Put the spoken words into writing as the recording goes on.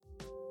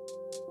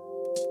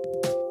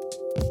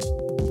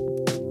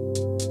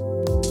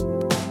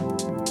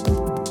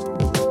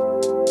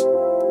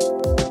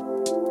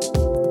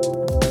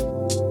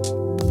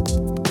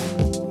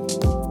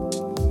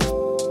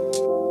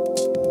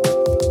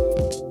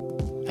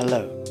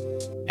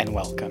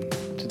welcome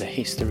to the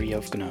history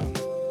of GNOME.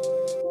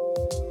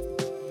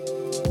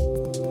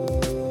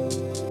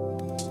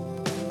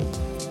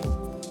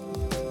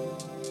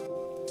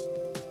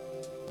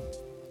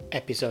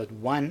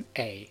 Episode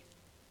 1A,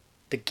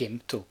 the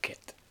GIMP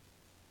Toolkit.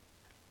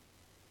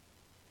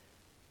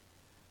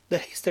 The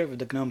history of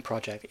the GNOME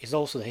project is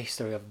also the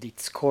history of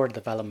its core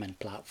development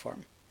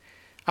platform.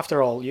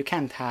 After all, you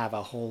can't have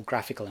a whole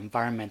graphical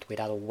environment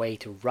without a way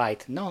to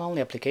write not only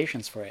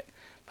applications for it,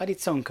 but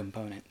its own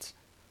components.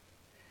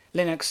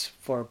 Linux,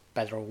 for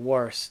better or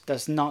worse,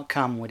 does not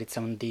come with its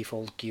own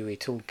default GUI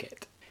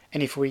toolkit.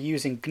 And if we're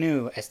using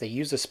GNU as the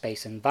user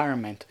space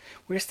environment,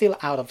 we're still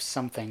out of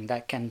something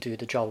that can do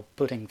the job of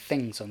putting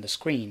things on the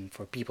screen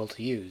for people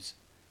to use.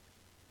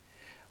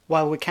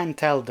 While we can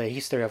tell the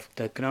history of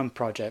the GNOME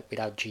project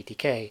without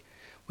GTK,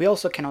 we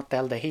also cannot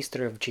tell the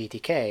history of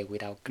GTK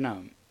without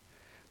GNOME.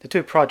 The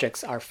two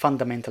projects are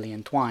fundamentally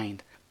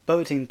entwined,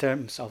 both in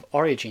terms of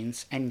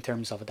origins and in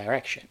terms of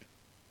direction.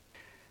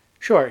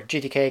 Sure,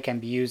 GTK can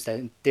be used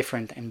in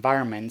different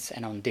environments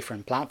and on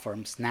different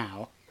platforms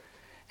now,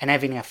 and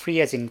having a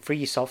free as in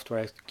free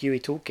software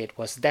GUI toolkit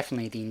was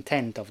definitely the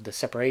intent of the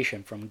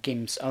separation from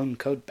GIMP's own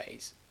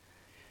codebase.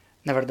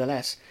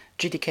 Nevertheless,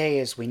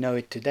 GTK as we know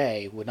it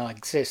today would not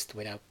exist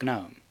without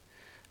GNOME,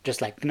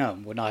 just like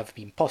GNOME would not have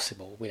been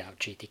possible without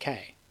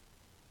GTK.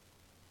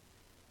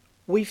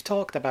 We've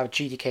talked about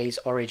GTK's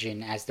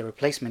origin as the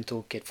replacement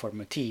toolkit for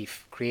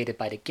Motif created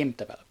by the GIMP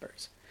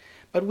developers,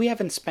 but we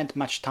haven't spent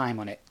much time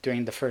on it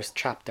during the first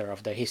chapter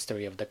of the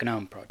history of the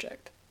GNOME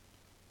project.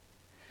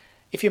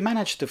 If you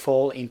managed to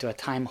fall into a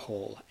time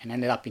hole and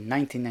ended up in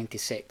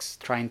 1996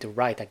 trying to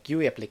write a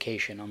GUI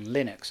application on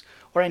Linux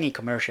or any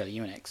commercial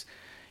Unix,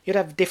 you'd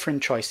have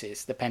different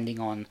choices depending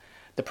on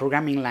the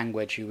programming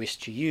language you wish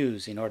to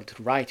use in order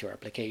to write your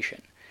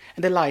application,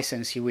 and the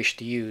license you wish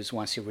to use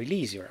once you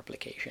release your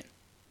application.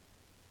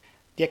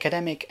 The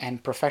academic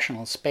and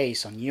professional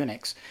space on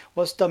Unix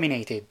was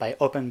dominated by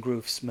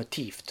OpenGroove's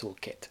Motif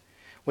toolkit,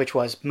 which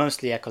was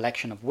mostly a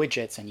collection of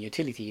widgets and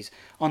utilities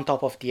on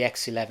top of the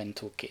X11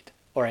 toolkit,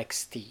 or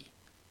XT.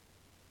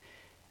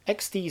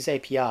 XT's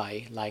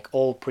API, like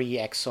all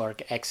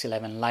pre-Xorg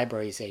X11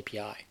 libraries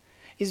API,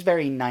 is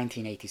very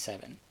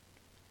 1987.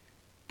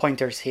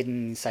 Pointers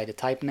hidden inside the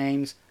type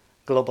names,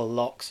 global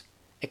locks,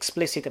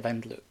 explicit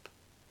event loop.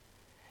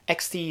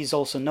 XT is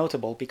also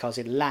notable because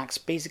it lacks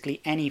basically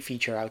any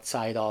feature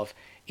outside of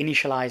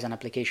initialize an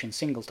application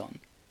singleton,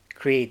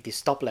 create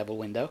this top-level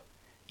window,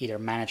 either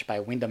managed by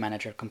a window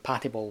manager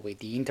compatible with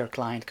the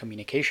Interclient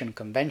Communication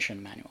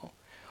Convention manual,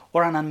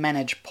 or an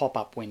unmanaged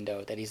pop-up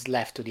window that is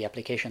left to the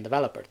application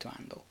developer to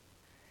handle,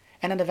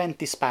 and an event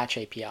dispatch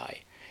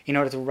API in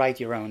order to write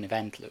your own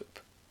event loop.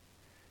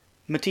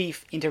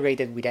 Motif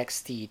integrated with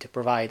XT to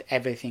provide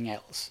everything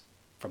else,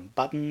 from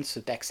buttons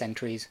to text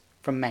entries,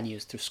 from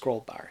menus to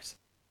scroll bars.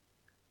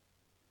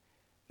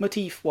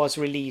 Motif was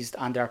released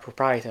under a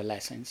proprietary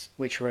license,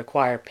 which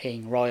required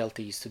paying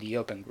royalties to the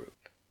Open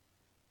Group.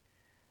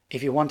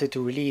 If you wanted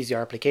to release your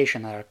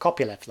application under a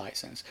copyleft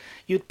license,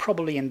 you'd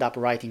probably end up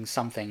writing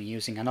something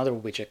using another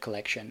widget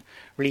collection,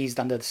 released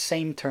under the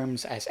same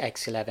terms as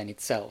X11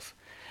 itself,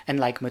 and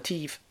like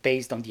Motif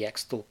based on the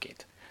X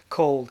toolkit,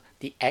 called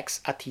the X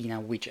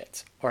Athena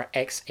widgets, or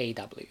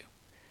XAW,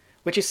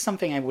 which is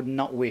something I would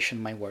not wish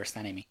on my worst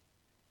enemy.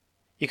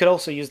 You could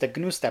also use the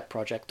GNUstep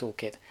project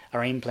toolkit,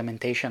 our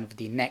implementation of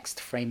the Next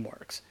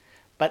frameworks,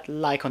 but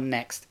like on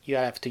Next, you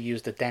have to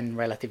use the then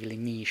relatively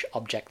niche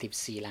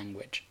Objective-C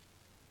language.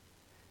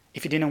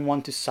 If you didn't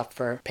want to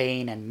suffer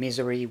pain and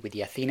misery with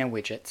the Athena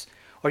widgets,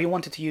 or you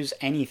wanted to use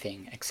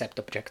anything except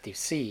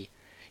Objective-C,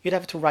 you'd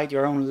have to write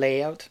your own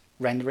layout,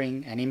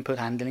 rendering, and input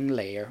handling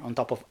layer on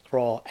top of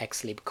raw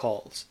xlib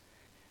calls,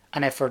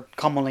 an effort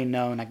commonly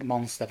known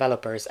amongst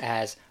developers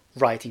as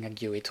writing a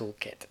GUI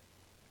toolkit.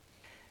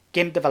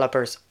 GIMP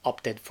developers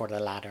opted for the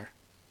latter.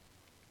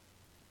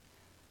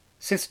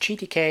 Since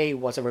GTK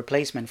was a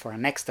replacement for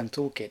an extant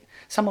toolkit,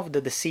 some of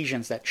the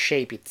decisions that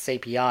shape its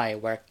API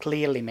were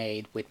clearly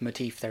made with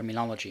Motif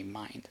terminology in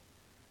mind.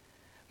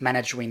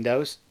 Managed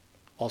windows,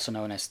 also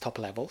known as top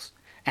levels,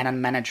 and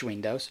unmanaged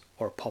windows,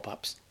 or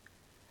pop-ups,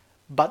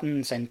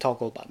 buttons and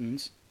toggle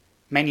buttons,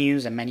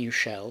 menus and menu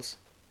shells,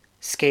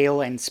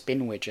 scale and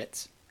spin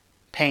widgets,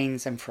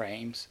 panes and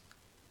frames.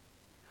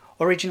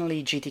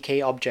 Originally,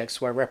 GTK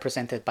objects were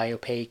represented by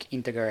opaque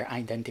integer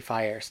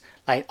identifiers,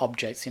 like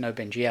objects in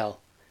OpenGL.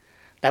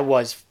 That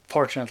was,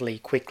 fortunately,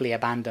 quickly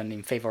abandoned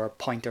in favor of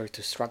pointer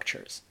to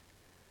structures.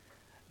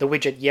 The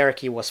widget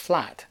hierarchy was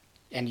flat,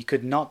 and you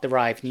could not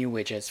derive new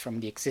widgets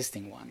from the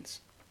existing ones.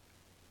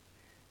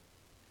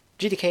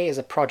 GTK as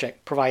a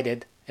project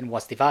provided and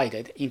was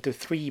divided into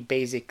three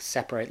basic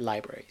separate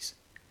libraries.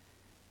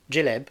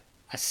 glib,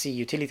 a C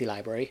utility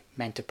library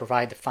meant to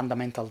provide the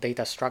fundamental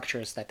data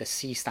structures that the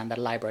C standard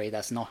library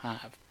does not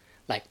have,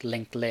 like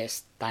linked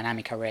lists,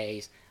 dynamic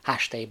arrays,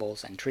 hash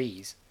tables, and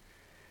trees.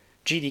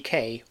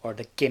 GDK, or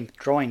the GIMP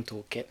drawing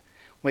toolkit,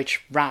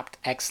 which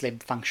wrapped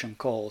xlib function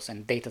calls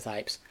and data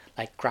types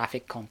like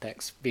graphic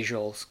context,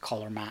 visuals,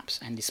 color maps,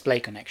 and display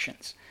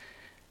connections.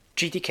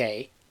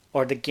 GTK,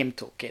 or the GIMP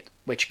toolkit,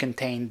 which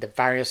contained the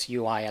various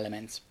UI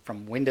elements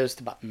from windows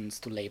to buttons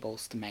to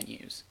labels to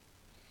menus.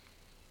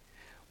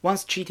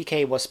 Once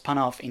GTK was spun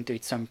off into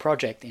its own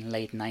project in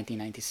late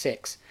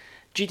 1996,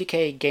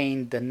 GTK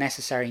gained the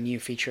necessary new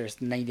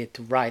features needed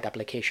to write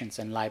applications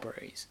and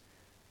libraries.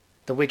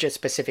 The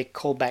widget-specific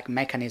callback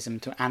mechanism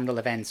to handle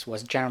events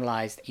was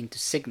generalized into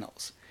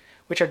signals,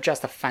 which are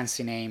just a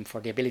fancy name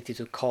for the ability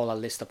to call a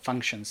list of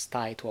functions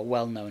tied to a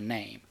well-known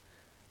name,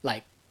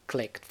 like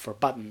click for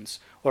buttons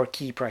or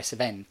key press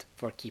event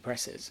for key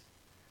presses.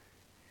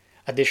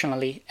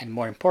 Additionally, and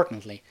more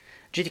importantly,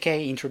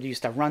 GTK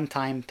introduced a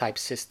runtime type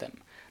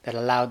system that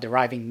allowed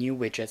deriving new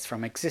widgets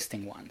from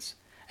existing ones,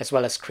 as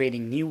well as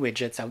creating new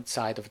widgets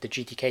outside of the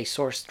GTK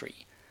source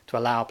tree to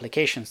allow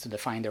applications to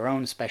define their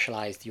own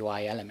specialized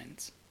UI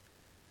elements.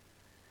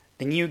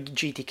 The new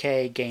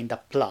GTK gained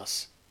a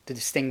plus to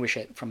distinguish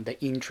it from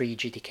the in-tree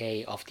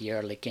GTK of the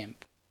early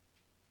GIMP.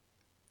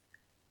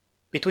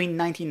 Between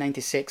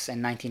 1996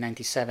 and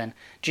 1997,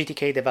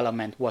 GTK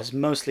development was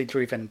mostly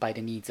driven by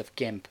the needs of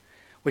GIMP,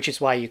 which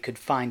is why you could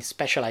find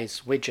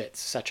specialized widgets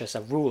such as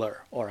a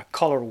ruler or a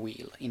color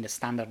wheel in the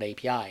standard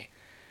API,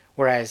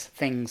 whereas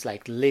things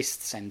like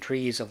lists and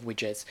trees of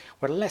widgets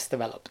were less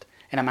developed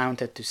and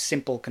amounted to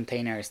simple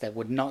containers that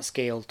would not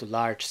scale to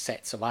large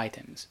sets of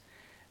items,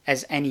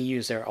 as any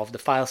user of the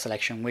file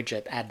selection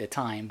widget at the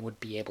time would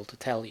be able to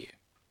tell you.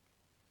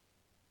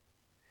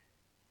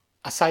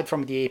 Aside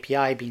from the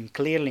API being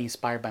clearly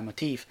inspired by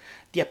Motif,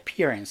 the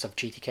appearance of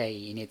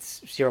GTK in its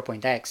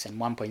 0.x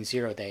and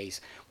 1.0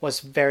 days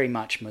was very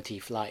much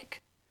Motif-like.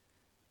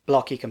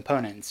 Blocky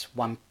components,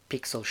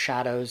 one-pixel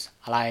shadows,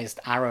 aliased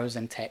arrows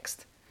and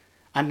text.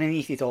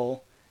 Underneath it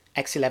all,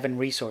 X11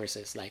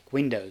 resources like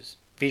windows,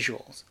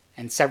 visuals,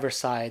 and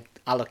server-side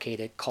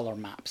allocated color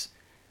maps,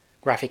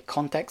 graphic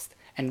context,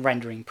 and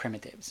rendering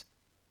primitives.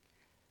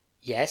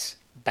 Yes,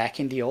 back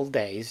in the old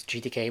days,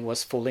 GTK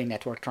was fully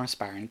network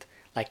transparent,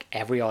 like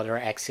every other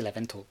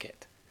X11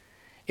 toolkit.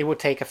 It would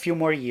take a few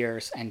more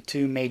years and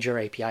 2 major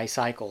API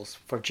cycles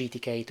for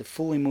GTK to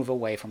fully move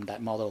away from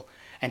that model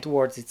and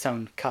towards its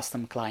own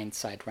custom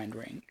client-side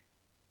rendering.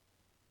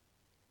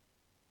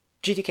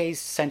 GTK's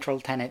central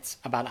tenets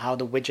about how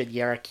the widget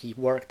hierarchy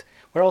worked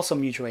were also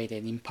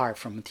mutuated in part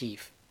from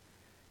Motif.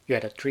 You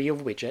had a tree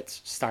of widgets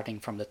starting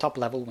from the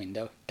top-level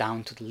window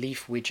down to the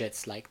leaf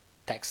widgets like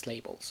text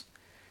labels.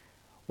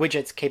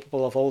 Widgets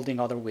capable of holding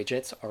other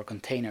widgets or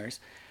containers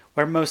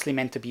were mostly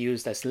meant to be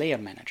used as layer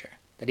manager,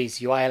 that is,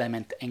 UI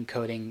element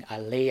encoding a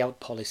layout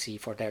policy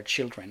for their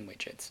children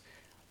widgets,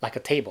 like a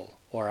table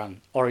or an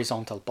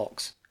horizontal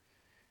box.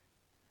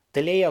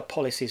 The layout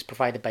policies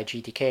provided by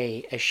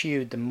GTK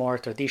eschewed the more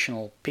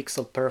traditional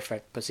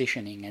pixel-perfect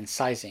positioning and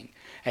sizing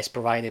as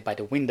provided by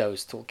the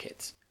Windows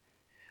toolkits,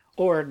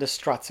 or the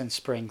struts and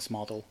springs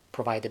model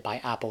provided by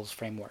Apple's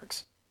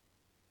frameworks.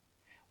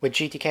 With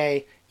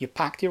GTK, you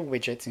packed your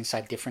widgets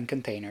inside different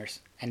containers,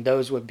 and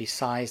those would be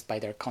sized by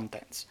their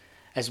contents,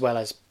 as well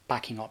as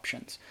packing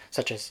options,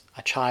 such as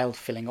a child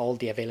filling all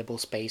the available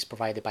space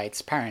provided by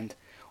its parent,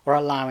 or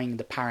allowing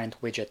the parent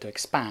widget to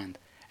expand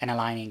and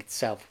aligning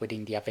itself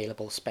within the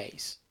available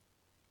space.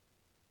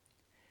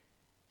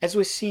 As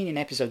we've seen in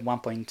episode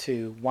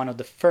 1.2, one of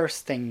the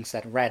first things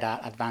that Red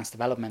Hat Advanced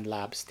Development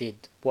Labs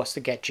did was to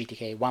get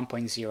GTK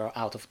 1.0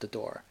 out of the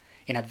door,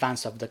 in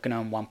advance of the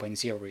GNOME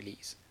 1.0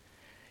 release,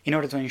 in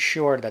order to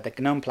ensure that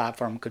the GNOME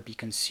platform could be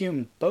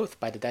consumed both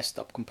by the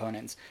desktop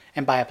components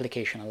and by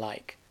application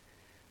alike.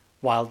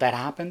 While that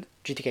happened,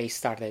 GTK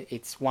started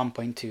its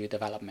 1.2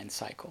 development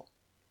cycle.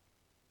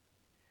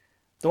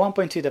 The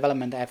 1.2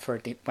 development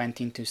effort went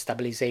into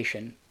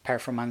stabilization,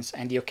 performance,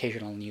 and the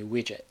occasional new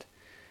widget.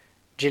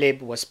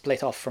 glib was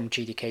split off from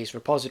GTK's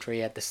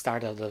repository at the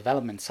start of the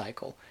development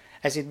cycle,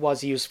 as it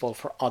was useful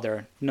for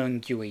other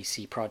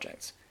non-GUIC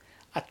projects,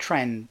 a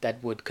trend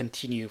that would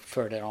continue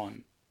further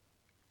on.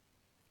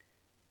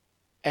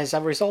 As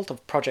a result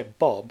of Project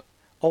Bob,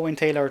 Owen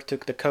Taylor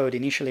took the code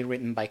initially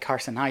written by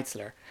Carson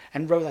Heitzler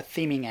and wrote a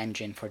theming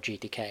engine for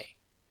GTK.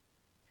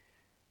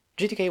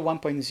 GTK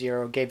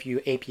 1.0 gave you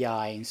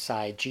API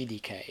inside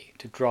GDK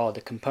to draw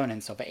the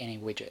components of any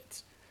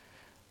widgets: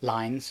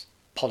 lines,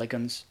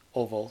 polygons,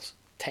 ovals,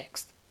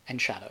 text,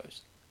 and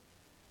shadows.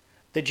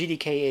 The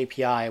GDK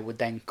API would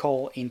then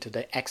call into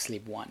the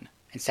xlib one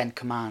and send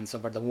commands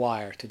over the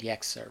wire to the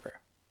X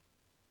server.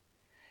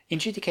 In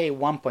GTK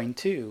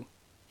 1.2,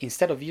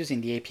 instead of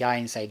using the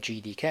API inside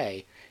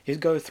GDK,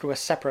 you'd go through a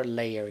separate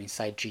layer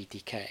inside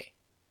GTK.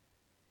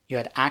 You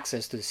had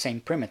access to the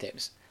same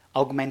primitives,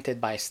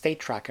 augmented by a state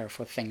tracker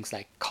for things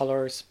like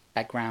colors,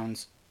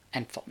 backgrounds,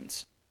 and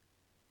fonts.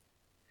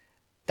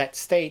 That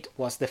state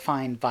was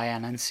defined via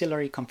an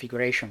ancillary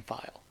configuration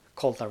file,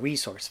 called a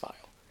resource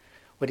file,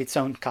 with its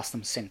own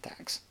custom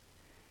syntax.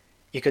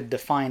 You could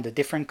define the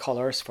different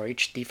colors for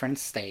each different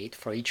state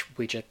for each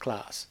widget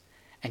class,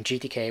 and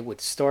GTK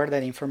would store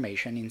that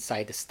information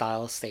inside the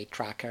style state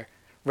tracker,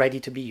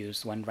 ready to be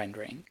used when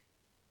rendering.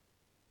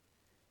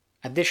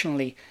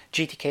 Additionally,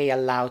 GTK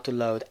allowed to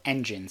load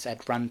engines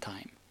at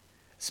runtime,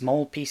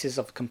 small pieces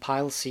of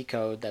compiled C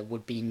code that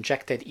would be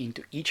injected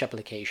into each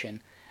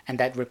application and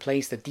that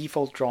replaced the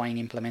default drawing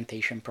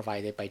implementation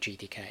provided by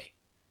GTK.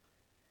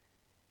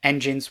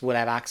 Engines will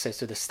have access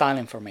to the style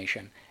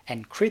information,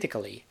 and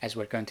critically, as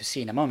we're going to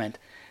see in a moment,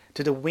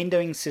 to the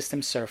windowing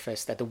system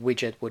surface that the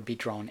widget would be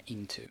drawn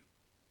into.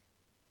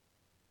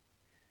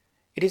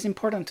 It is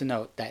important to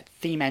note that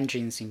theme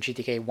engines in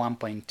GTK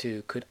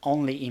 1.2 could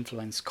only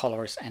influence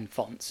colors and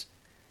fonts.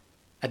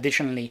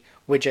 Additionally,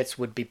 widgets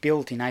would be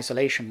built in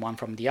isolation one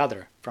from the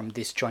other from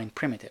disjoint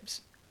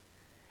primitives.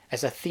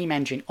 As a theme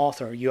engine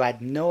author, you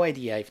had no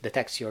idea if the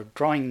text you're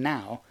drawing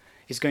now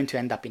is going to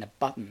end up in a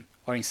button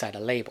or inside a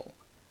label,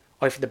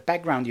 or if the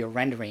background you're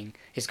rendering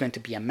is going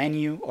to be a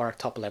menu or a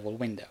top-level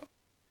window.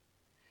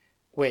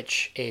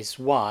 Which is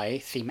why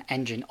theme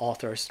engine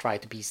authors try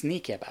to be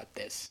sneaky about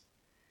this.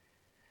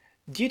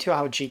 Due to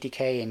how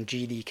GTK and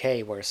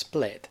GDK were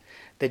split,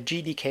 the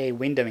GDK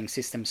windowing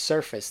system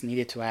surface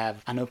needed to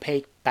have an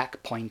opaque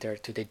back pointer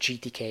to the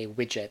GTK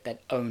widget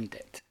that owned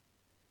it.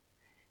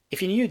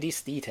 If you knew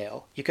this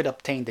detail, you could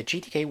obtain the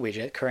GTK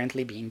widget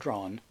currently being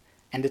drawn,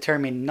 and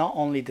determine not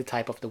only the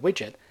type of the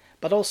widget,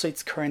 but also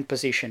its current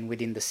position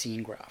within the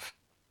scene graph.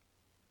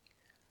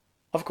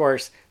 Of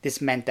course,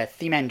 this meant that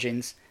theme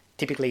engines,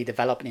 typically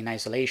developed in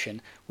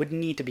isolation, would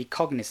need to be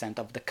cognizant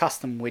of the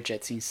custom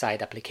widgets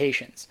inside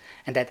applications,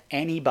 and that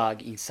any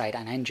bug inside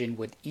an engine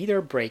would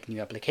either break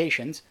new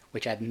applications,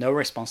 which had no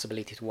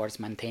responsibility towards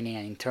maintaining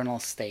an internal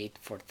state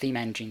for theme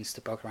engines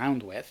to poke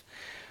around with,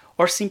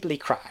 or simply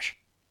crash.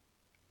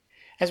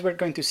 As we're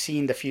going to see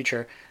in the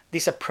future,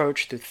 this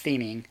approach to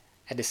theming,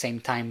 at the same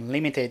time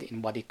limited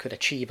in what it could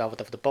achieve out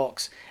of the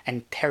box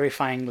and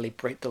terrifyingly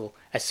brittle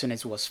as soon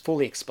as it was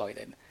fully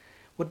exploited,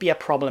 would be a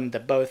problem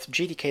that both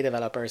GTK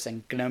developers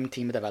and GNOME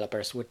team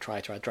developers would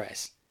try to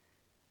address.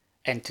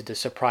 And to the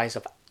surprise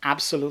of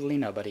absolutely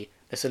nobody,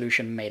 the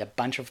solution made a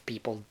bunch of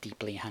people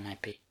deeply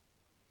unhappy.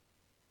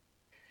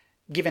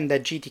 Given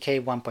that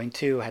GTK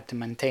 1.2 had to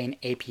maintain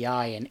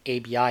API and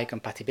ABI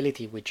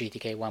compatibility with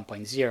GTK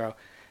 1.0,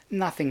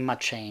 nothing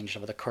much changed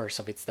over the course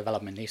of its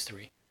development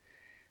history.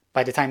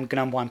 By the time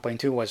GNOME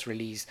 1.2 was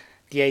released,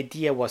 the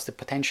idea was to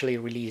potentially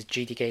release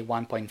GTK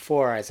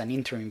 1.4 as an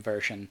interim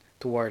version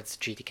towards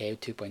GTK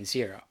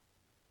 2.0.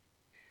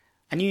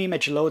 A new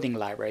image loading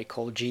library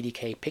called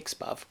GDK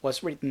Pixbuff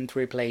was written to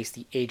replace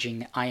the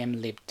aging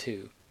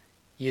imlib2,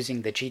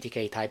 using the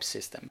GTK type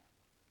system.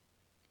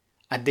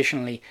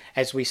 Additionally,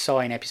 as we saw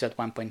in episode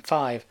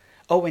 1.5,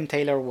 Owen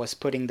Taylor was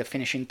putting the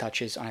finishing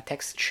touches on a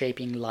text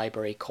shaping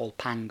library called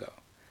Pango,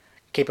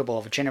 capable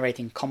of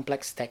generating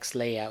complex text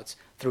layouts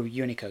through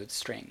Unicode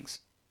strings.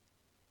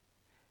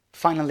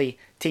 Finally,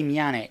 Tim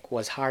Yannick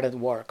was hard at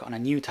work on a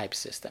new type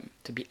system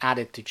to be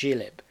added to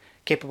glib,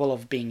 capable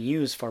of being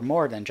used for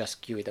more than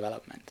just GUI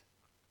development.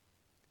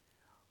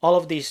 All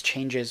of these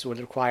changes would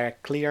require a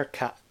clear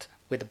cut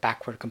with the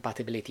backward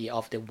compatibility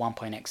of the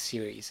 1.x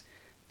series,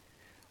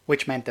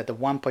 which meant that the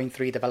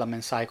 1.3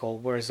 development cycle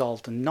would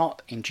result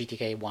not in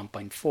GTK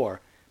 1.4,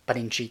 but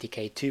in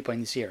GTK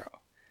 2.0,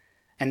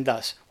 and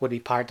thus would be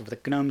part of the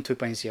GNOME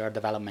 2.0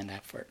 development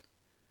effort.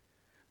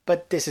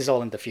 But this is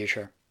all in the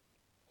future,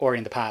 or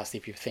in the past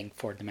if you think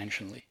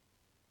four-dimensionally.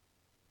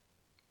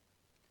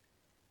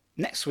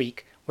 Next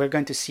week, we're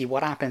going to see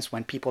what happens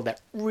when people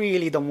that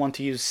really don't want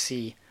to use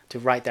C to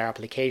write their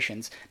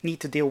applications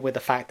need to deal with the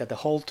fact that the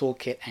whole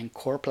toolkit and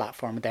core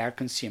platform they are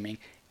consuming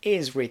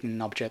is written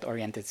in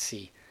object-oriented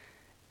C,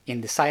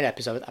 in the side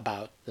episode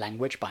about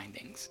language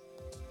bindings.